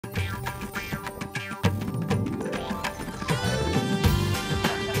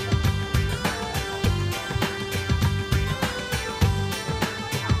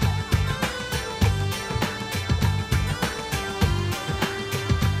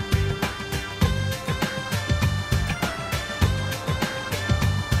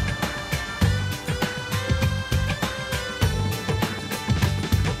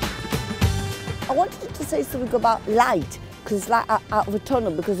say something about light, because it's like out of a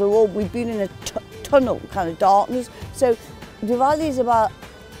tunnel, because we've been in a tunnel kind of darkness. So Diwali is about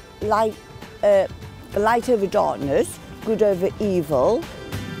light, light over darkness, good over evil.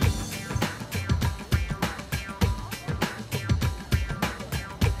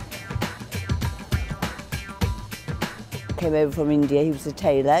 Came over from India, he was a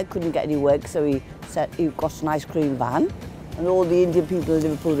tailor, couldn't get any work, so he said he got an ice cream van, and all the Indian people in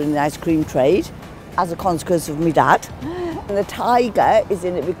Liverpool are in the ice cream trade as a consequence of my dad. And the tiger is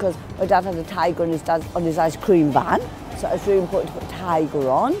in it because my dad had a tiger on his ice cream van, so it's really important to put tiger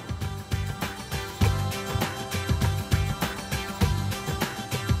on.